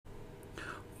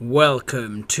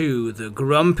Welcome to the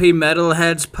Grumpy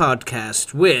Metalheads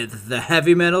podcast with the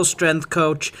heavy metal strength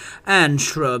coach and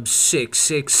Shrub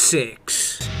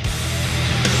 666.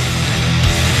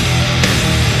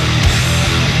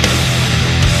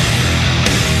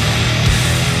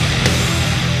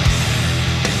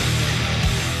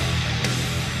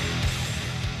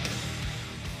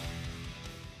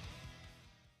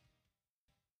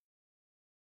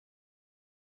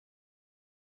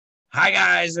 Hi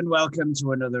guys, and welcome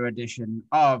to another edition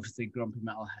of the Grumpy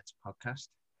Metalheads podcast.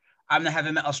 I'm the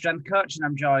heavy metal strength coach, and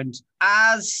I'm joined,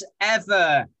 as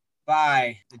ever,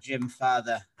 by the gym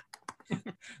father,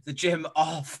 the gym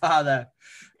all-father,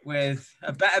 with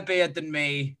a better beard than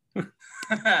me,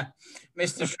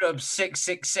 Mr. Shrub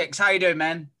 666. How you doing,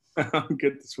 man? I'm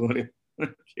good this morning.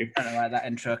 Thank you. I don't know where that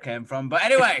intro came from, but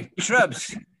anyway,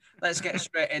 Shrubs, let's get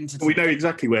straight into We know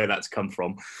exactly where that's come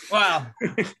from. Well,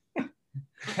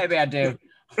 maybe I do.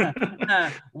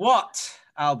 What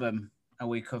album are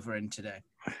we covering today?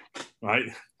 Right.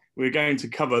 We're going to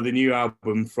cover the new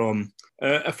album from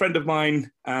a friend of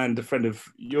mine and a friend of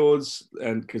yours,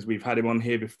 and because we've had him on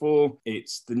here before.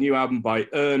 It's the new album by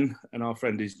Urne, and our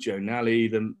friend is Joe Nally,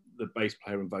 the bass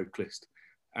player and vocalist.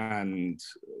 And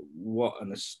what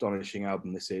an astonishing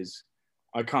album this is.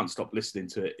 I can't stop listening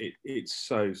to it. It's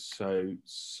so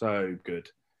good.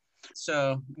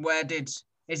 So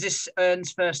is this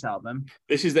Urne's first album?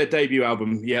 This is their debut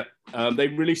album, yep. They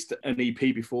released an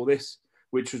EP before this,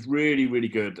 which was really, really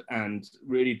good and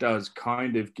really does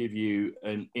kind of give you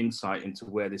an insight into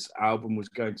where this album was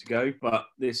going to go. But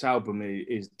this album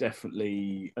is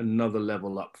definitely another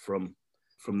level up from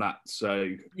that. So,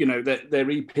 you know,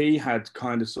 their EP had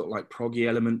kind of sort of like proggy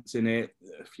elements in it,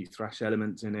 a few thrash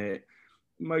elements in it,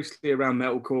 mostly around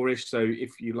metalcore-ish. So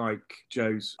if you like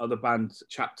Joe's other band,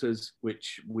 Chapters,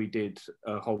 which we did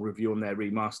a whole review on their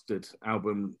remastered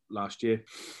album last year,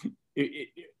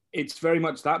 it's very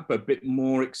much that, but a bit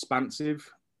more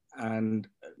expansive and,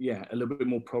 yeah, a little bit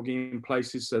more proggy in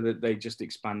places, so that they just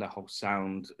expand their whole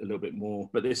sound a little bit more.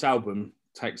 But this album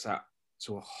takes that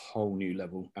to a whole new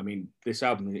level. I mean, this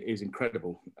album is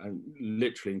incredible,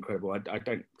 literally incredible. I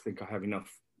don't think I have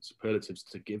enough superlatives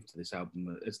to give to this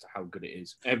album as to how good it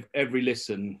is. Every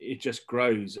listen, it just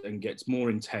grows and gets more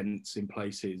intense in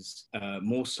places,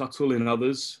 more subtle in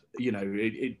others. You know,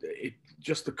 it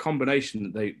just the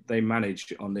combination that they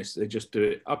manage on this, they just do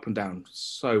it up and down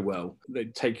so well. They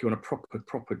take you on a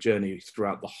proper journey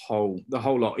throughout the whole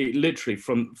lot. It literally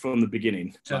from the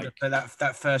beginning. So like,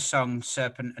 that first song,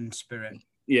 Serpent and Spirit.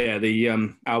 Yeah,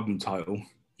 the album title.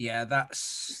 Yeah,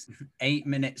 that's 8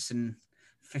 minutes and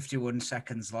 51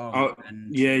 seconds long. Oh,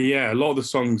 and yeah. A lot of the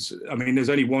songs, I mean, there's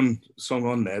only one song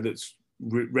on there that's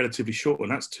relatively short,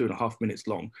 and that's 2.5 minutes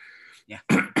long. Yeah.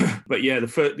 But yeah,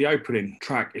 the opening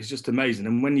track is just amazing.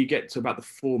 And when you get to about the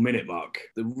 4-minute mark,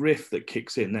 the riff that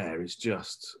kicks in there is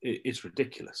just, it's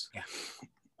ridiculous. Yeah.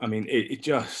 I mean, it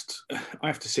just, I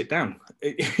have to sit down.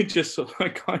 It just sort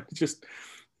of kind of just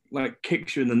like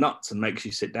kicks you in the nuts and makes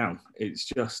you sit down. It's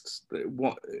just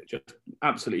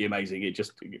absolutely amazing. It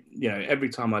just, you know, every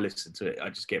time I listen to it, I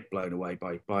just get blown away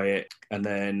by it. And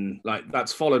then like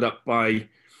that's followed up by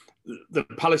the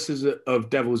Palaces of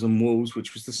Devils and Wolves,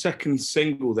 which was the second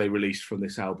single they released from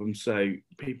this album. So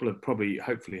people have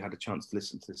hopefully had a chance to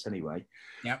listen to this anyway.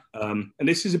 Yeah. And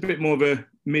this is a bit more of a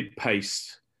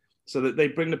mid-pace, so that they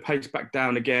bring the pace back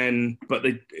down again, but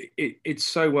it's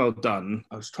so well done.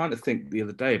 I was trying to think the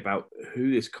other day about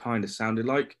who this kind of sounded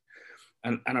like,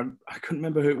 and I couldn't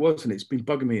remember who it was, and it's been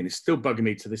bugging me, and it's still bugging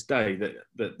me to this day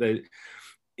that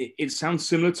it sounds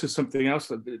similar to something else,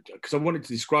 because I wanted to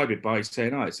describe it by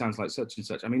saying, oh, it sounds like such and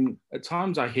such. I mean, at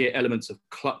times I hear elements of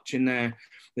Clutch in there.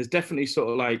 There's definitely sort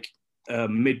of like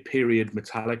mid-period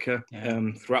Metallica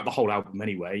throughout the whole album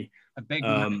anyway. A big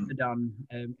Mastodon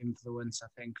influence, I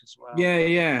think, as well.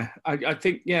 Yeah. I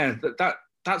think, yeah,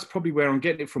 that's probably where I'm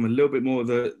getting it from, a little bit more of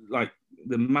the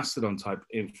Mastodon type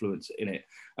influence in it.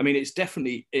 I mean, it's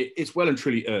definitely, it's well and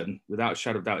truly Urne, without a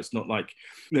shadow of doubt. It's not like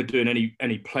they're doing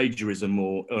any plagiarism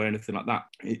or anything like that.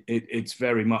 It's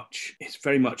very much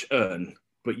Urne,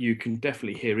 but you can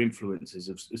definitely hear influences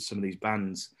of some of these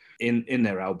bands in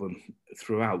their album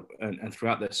throughout and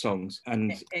throughout their songs.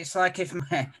 And it's like if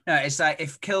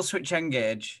Killswitch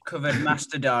Engage covered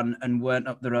Mastodon and weren't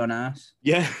up their own ass.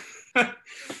 Yeah.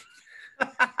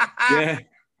 Yeah.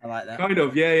 I like that. Kind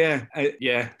of,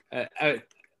 yeah.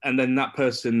 And then that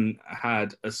person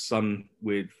had a son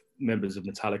with members of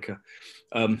Metallica.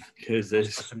 Because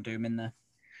there's some doom in there.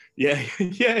 Yeah.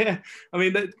 I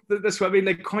mean, that's what I mean.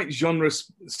 They're quite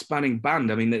genre-spanning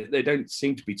band. I mean, they don't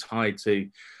seem to be tied to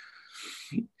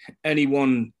any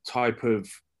one type of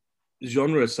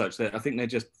genre as such. That I think they're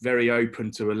just very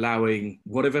open to allowing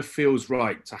whatever feels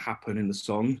right to happen in the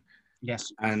song.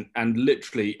 Yes. And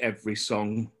literally every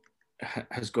song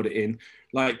has got it in.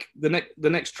 Like the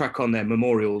next track on there,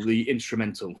 Memorial, the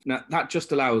instrumental. Now that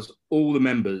just allows all the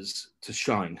members to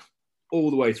shine all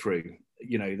the way through.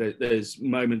 You know, there's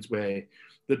moments where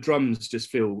the drums just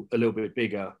feel a little bit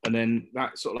bigger, and then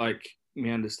that sort of like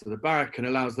meanders to the back and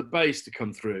allows the bass to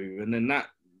come through, and then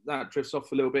that drifts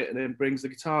off a little bit and then brings the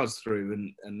guitars through,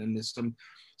 and then there's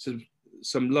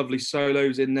some lovely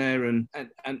solos in there, and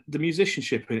the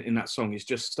musicianship in that song is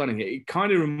just stunning. It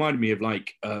kind of reminded me of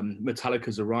like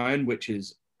Metallica's Orion, which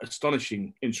is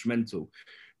astonishing instrumental,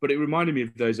 but it reminded me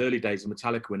of those early days of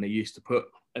Metallica when they used to put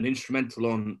an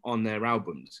instrumental on their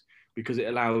albums, because it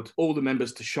allowed all the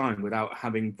members to shine without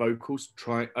having vocals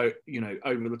try, you know,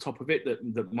 over the top of it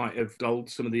that might have dulled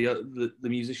some of the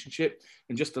musicianship,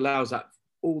 and just allows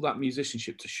all that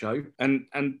musicianship to show. And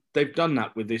they've done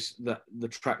that with the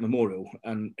track Memorial.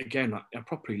 And again, I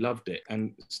properly loved it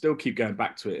and still keep going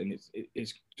back to it. And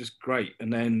it's just great.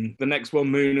 And then the next one,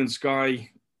 Moon and Sky,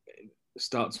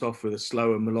 starts off with a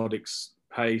slower melodic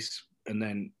pace, and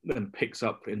then picks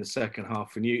up in the second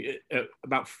half. And you,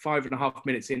 about 5.5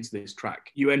 minutes into this track,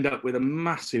 you end up with a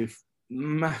massive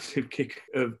kick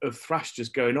of thrash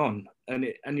just going on.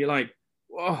 And you're like,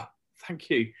 oh,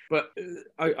 thank you. But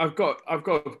I've got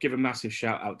to give a massive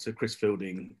shout out to Chris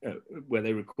Fielding, where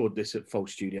they record this at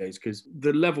False Studios, because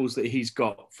the levels that he's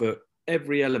got for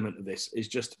every element of this is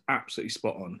just absolutely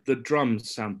spot on. The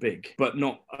drums sound big, but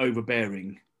not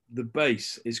overbearing. The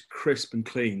bass is crisp and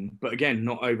clean, but again,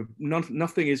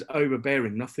 nothing is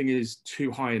overbearing. Nothing is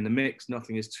too high in the mix.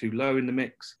 Nothing is too low in the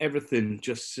mix. Everything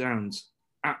just sounds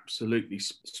absolutely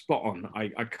spot on.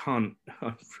 I'm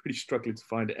really struggling to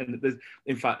find it. And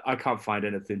in fact, I can't find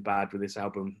anything bad with this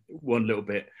album one little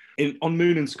bit. On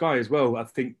Moon and Sky as well, I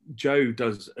think Joe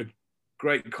does a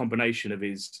great combination of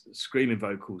his screaming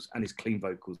vocals and his clean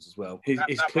vocals as well. His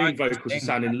clean vocals are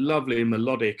sounding lovely and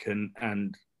melodic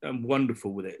and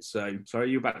wonderful with it. So, sorry,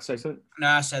 you about to say something? No,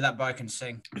 I say that boy can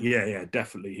sing. Yeah,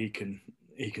 definitely. He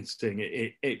can sing.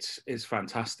 It's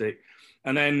fantastic.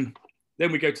 And then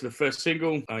we go to the first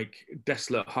single, like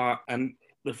Desolate Heart. And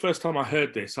the first time I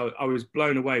heard this, I was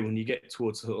blown away when you get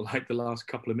towards sort of like the last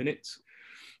couple of minutes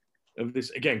of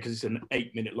this, again, because it's an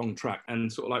 8-minute long track.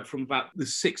 And sort of like from about the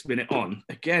 6th minute on,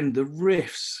 again, the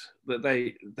riffs that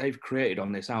they've created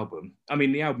on this album. I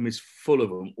mean, the album is full of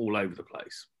them all over the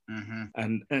place. Mm-hmm.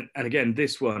 And again,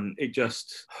 this one, it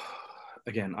just,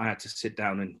 again, I had to sit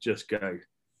down and just go,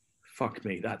 fuck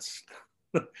me, that's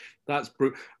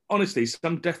brutal. Honestly,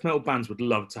 some death metal bands would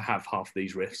love to have half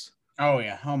these riffs. Oh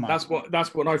yeah, oh my. That's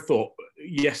what I thought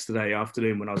yesterday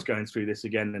afternoon when I was going through this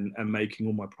again and making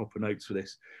all my proper notes for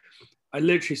this. I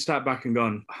literally sat back and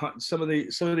gone, some of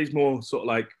these more sort of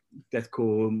like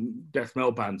deathcore, death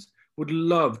metal bands would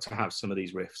love to have some of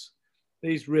these riffs.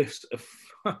 These riffs are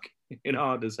fucking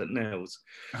hard as nails.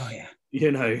 Oh yeah.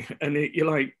 You know, and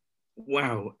you're like,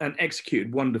 wow, and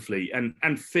executed wonderfully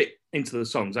and fit into the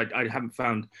songs. I haven't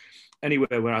found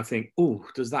anywhere where I think, oh,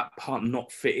 does that part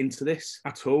not fit into this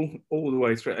at all the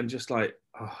way through? And just like,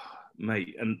 oh,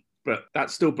 mate. But that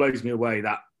still blows me away,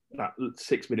 that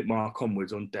 6-minute mark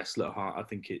onwards on Desolate Heart. I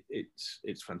think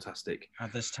it's fantastic.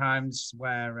 There's times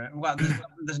where,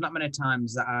 there's not many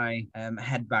times that I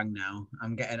headbang now.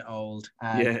 I'm getting old.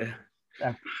 Yeah.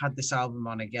 I've had this album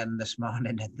on again this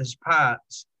morning, and there's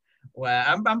parts where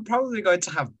I'm probably going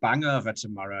to have Bangover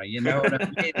tomorrow. You know what I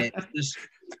mean?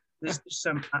 There's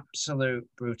some absolute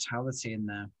brutality in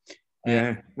there.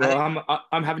 Yeah, well,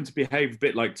 I'm having to behave a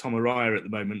bit like Tom Araya at the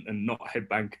moment and not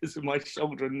headbang because of my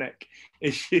shoulder and neck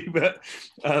issue. But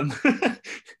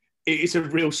it's a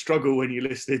real struggle when you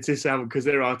listen to this album, because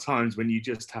there are times when you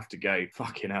just have to go,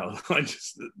 fucking hell.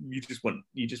 You just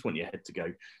want your head to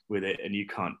go with it, and you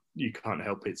can't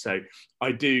help it. So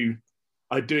I do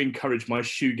encourage my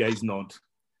shoegaze nod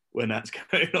when that's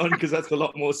going on, because that's a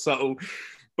lot more subtle.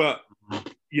 But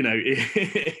you know,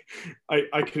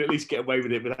 I can at least get away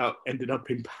with it without ending up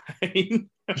in pain.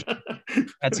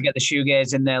 Had to get the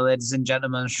shoegaze in there, ladies and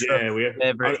gentlemen. Yeah,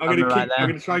 I'm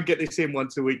going to try and get this in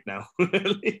once a week now,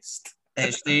 at least.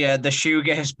 It's the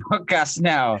shoegaze podcast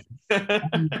now.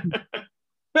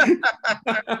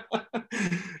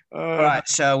 All right,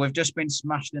 so we've just been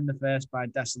smashed in the face by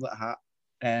Desolate Heart.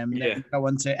 Then we go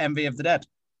on to Envy of the Dead.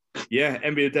 Yeah,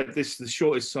 Envy of the Dead. This is the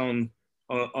shortest song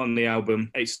on the album.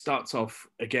 It starts off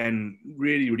again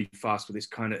really, really fast with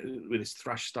this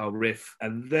thrash style riff,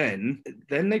 and then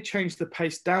they change the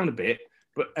pace down a bit.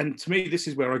 And to me, this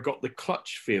is where I got the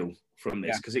Clutch feel from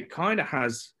this, because it kind of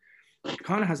has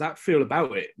kind of has that feel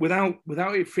about it without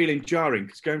it feeling jarring,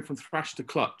 because going from thrash to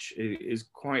clutch is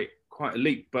quite a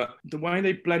leap. But the way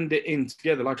they blend it in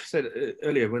together, like I said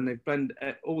earlier, when they blend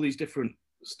all these different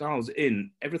styles in,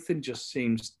 everything just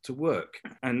seems to work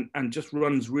and just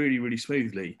runs really, really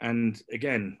smoothly. And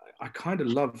again, I kind of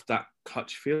love that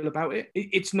clutch feel about it.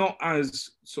 It's not as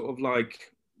sort of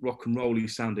like rock and rolly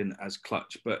sounding as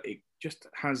Clutch, but it just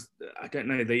has, I don't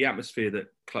know, the atmosphere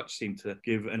that Clutch seemed to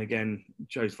give. And again,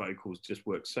 Joe's vocals just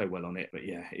work so well on it. But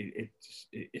yeah,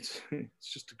 it's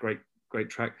just a great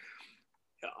track.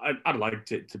 I'd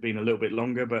liked it to been a little bit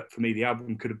longer, but for me, the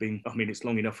album could have been, I mean, it's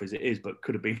long enough as it is, but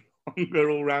could have been longer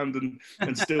all round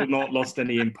and still not lost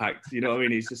any impact. You know what I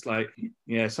mean? It's just like,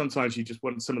 yeah, sometimes you just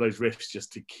want some of those riffs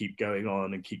just to keep going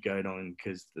on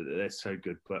because they're so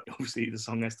good. But obviously the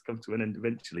song has to come to an end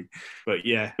eventually. But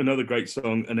yeah, another great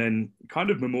song. And then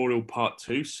kind of Memorial Part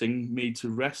 2, Sing Me to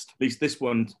Rest. At least this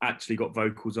one actually got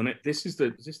vocals on it. Is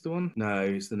this the one? No,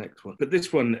 it's the next one. But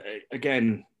this one,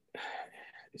 again,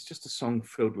 it's just a song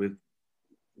filled with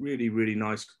really, really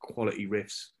nice quality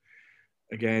riffs.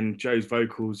 Again, Joe's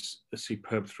vocals are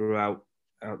superb throughout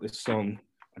this song.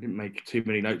 I didn't make too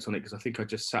many notes on it because I think I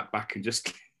just sat back and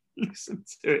just listened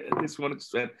to it. And this one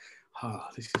just went,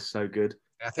 this is so good.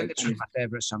 I think it's my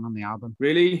favourite song on the album.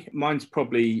 Really? Mine's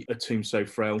probably A Tomb So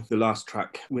Frail, the last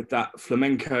track, with that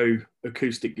flamenco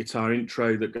acoustic guitar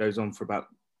intro that goes on for about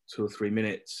 2 or 3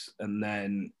 minutes and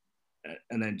then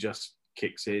just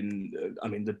kicks in. I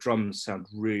mean, the drums sound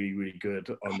really, really good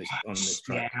on this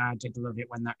track. Yeah, I did love it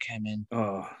when that came in.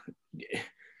 Oh,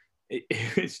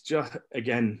 it's just,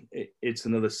 again, it's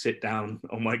another sit down,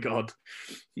 oh my God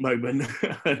moment.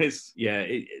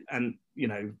 And you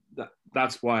know,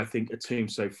 that's why I think A Tomb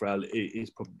So Frail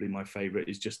is probably my favorite.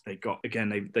 Is just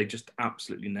they just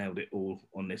absolutely nailed it all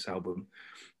on this album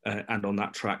and on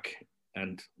that track.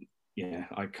 And yeah,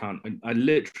 I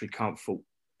literally can't fault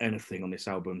anything on this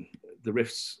album. The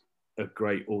riffs are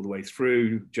great all the way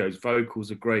through. Joe's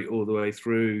vocals are great all the way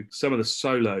through. Some of the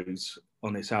solos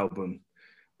on this album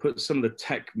put some of the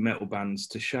tech metal bands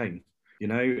to shame. You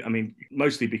know, I mean,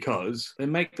 mostly because they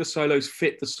make the solos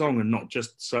fit the song and not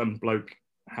just some bloke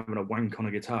having a wank on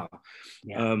a guitar.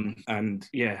 Yeah. And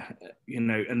yeah, you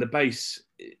know, and the bass,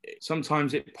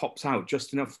 sometimes it pops out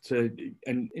just enough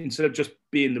and instead of just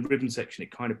being the rhythm section,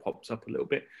 it kind of pops up a little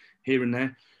bit here and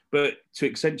there, but to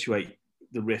accentuate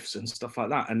the riffs and stuff like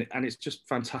that. And it's just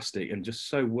fantastic and just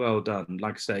so well done.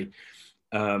 Like I say,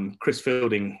 Chris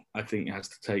Fielding, I think, has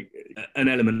to take an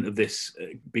element of this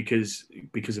because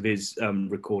of his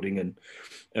recording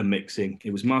and mixing.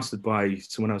 It was mastered by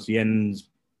someone else, Jens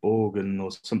Borgen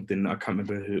or something. I can't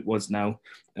remember who it was now,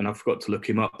 and I forgot to look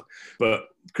him up. But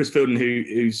Chris Fielding,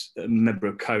 who's a member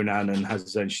of Conan and has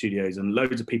his own studios, and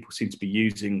loads of people seem to be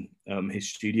using his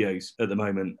studios at the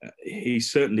moment. He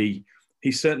certainly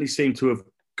seemed to have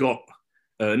got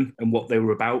Urne and what they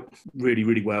were about really,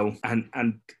 really well,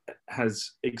 and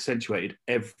has accentuated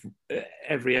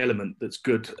every element that's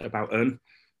good about Urne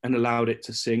and allowed it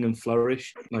to sing and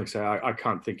flourish. Like I say, I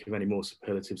can't think of any more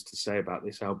superlatives to say about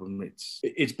this album.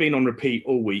 It's been on repeat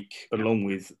all week, along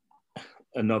with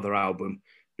another album,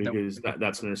 because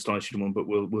that's an astonishing one. But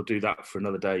we'll do that for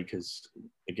another day, because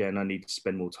again, I need to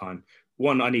spend more time.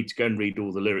 One, I need to go and read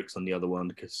all the lyrics on the other one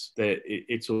because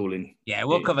it's all in. Yeah,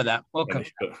 we'll cover that.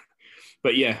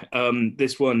 But yeah,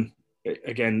 this one,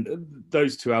 again,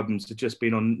 those two albums have just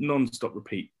been on non-stop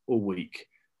repeat all week,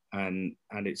 and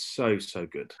it's so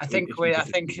good. I think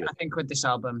with this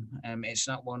album, it's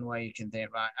not one where you can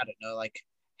think, right, I don't know, like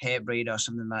Hatebreed or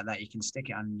something like that. You can stick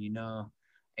it on, and you know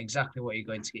exactly what you're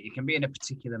going to get. You can be in a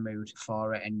particular mood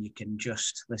for it, and you can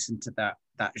just listen to that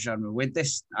genre. With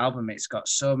this album, it's got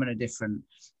so many different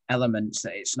elements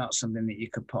that it's not something that you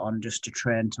could put on just to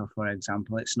train to, for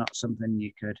example. It's not something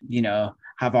you could, you know,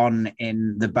 have on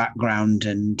in the background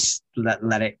and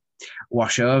let it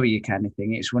wash over you kind of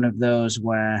thing. It's one of those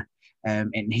where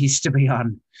it needs to be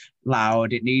on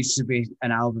loud. It needs to be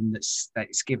an album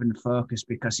that's given focus,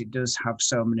 because it does have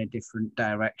so many different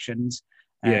directions.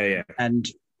 And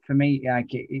for me,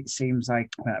 like it seems like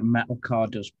metalcore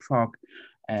does prog.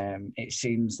 It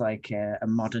seems like a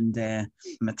modern day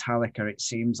Metallica. It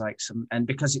seems like and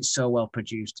because it's so well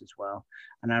produced as well.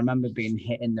 And I remember being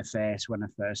hit in the face when I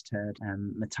first heard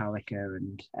Metallica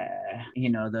and you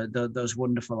know, those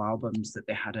wonderful albums that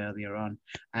they had earlier on.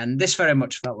 And this very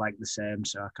much felt like the same.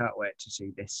 So I can't wait to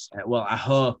see this. Well, I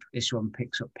hope this one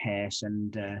picks up pace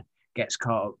and gets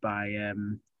caught up by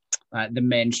the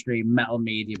mainstream metal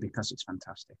media, because it's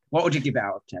fantastic. What would you give it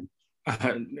out of 10?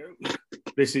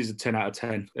 This is a 10 out of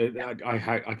 10.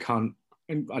 I can't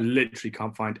I literally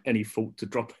can't find any fault to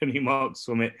drop any marks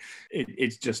from it.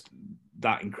 It's just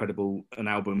that incredible an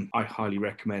album. I highly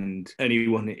recommend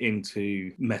anyone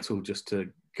into metal just to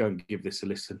go and give this a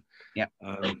listen. Yeah.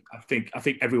 I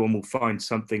think everyone will find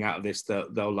something out of this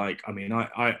that they'll like. I mean,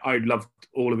 I loved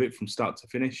all of it from start to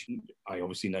finish. I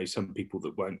obviously know some people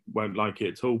that won't like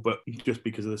it at all, but just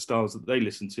because of the styles that they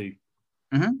listen to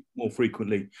more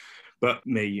frequently. But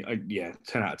me,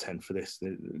 10 out of 10 for this.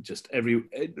 Just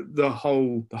the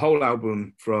whole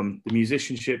album, from the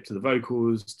musicianship to the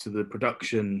vocals to the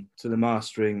production to the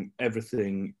mastering,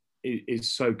 everything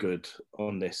is so good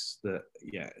on this that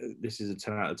this is a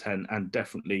 10 out of 10 and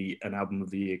definitely an album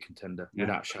of the year contender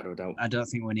without a shadow of a doubt. I don't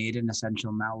think we need an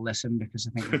essential metal listen, because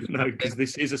I think no, because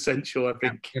this is essential. I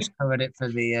think just covered it for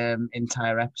the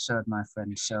entire episode, my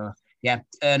friend. So yeah,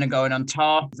 Urne going on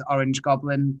tour, the Orange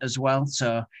Goblin as well.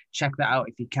 So check that out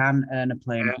if you can. Urne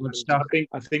playing Bloodstock.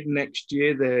 I think next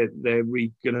year they're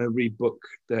going to rebook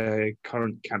their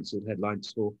current cancelled headline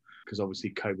tour, because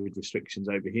obviously COVID restrictions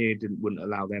over here wouldn't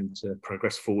allow them to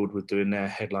progress forward with doing their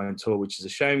headline tour, which is a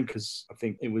shame, because I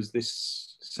think it was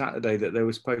this Saturday that they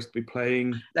were supposed to be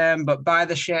playing. But buy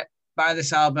this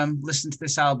album, listen to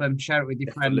this album, share it with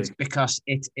your friends, because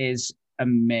it is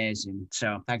amazing.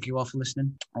 So thank you all for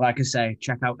listening. Like I say,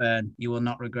 check out Urne. You will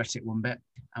not regret it one bit,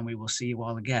 and we will see you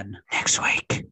all again next week.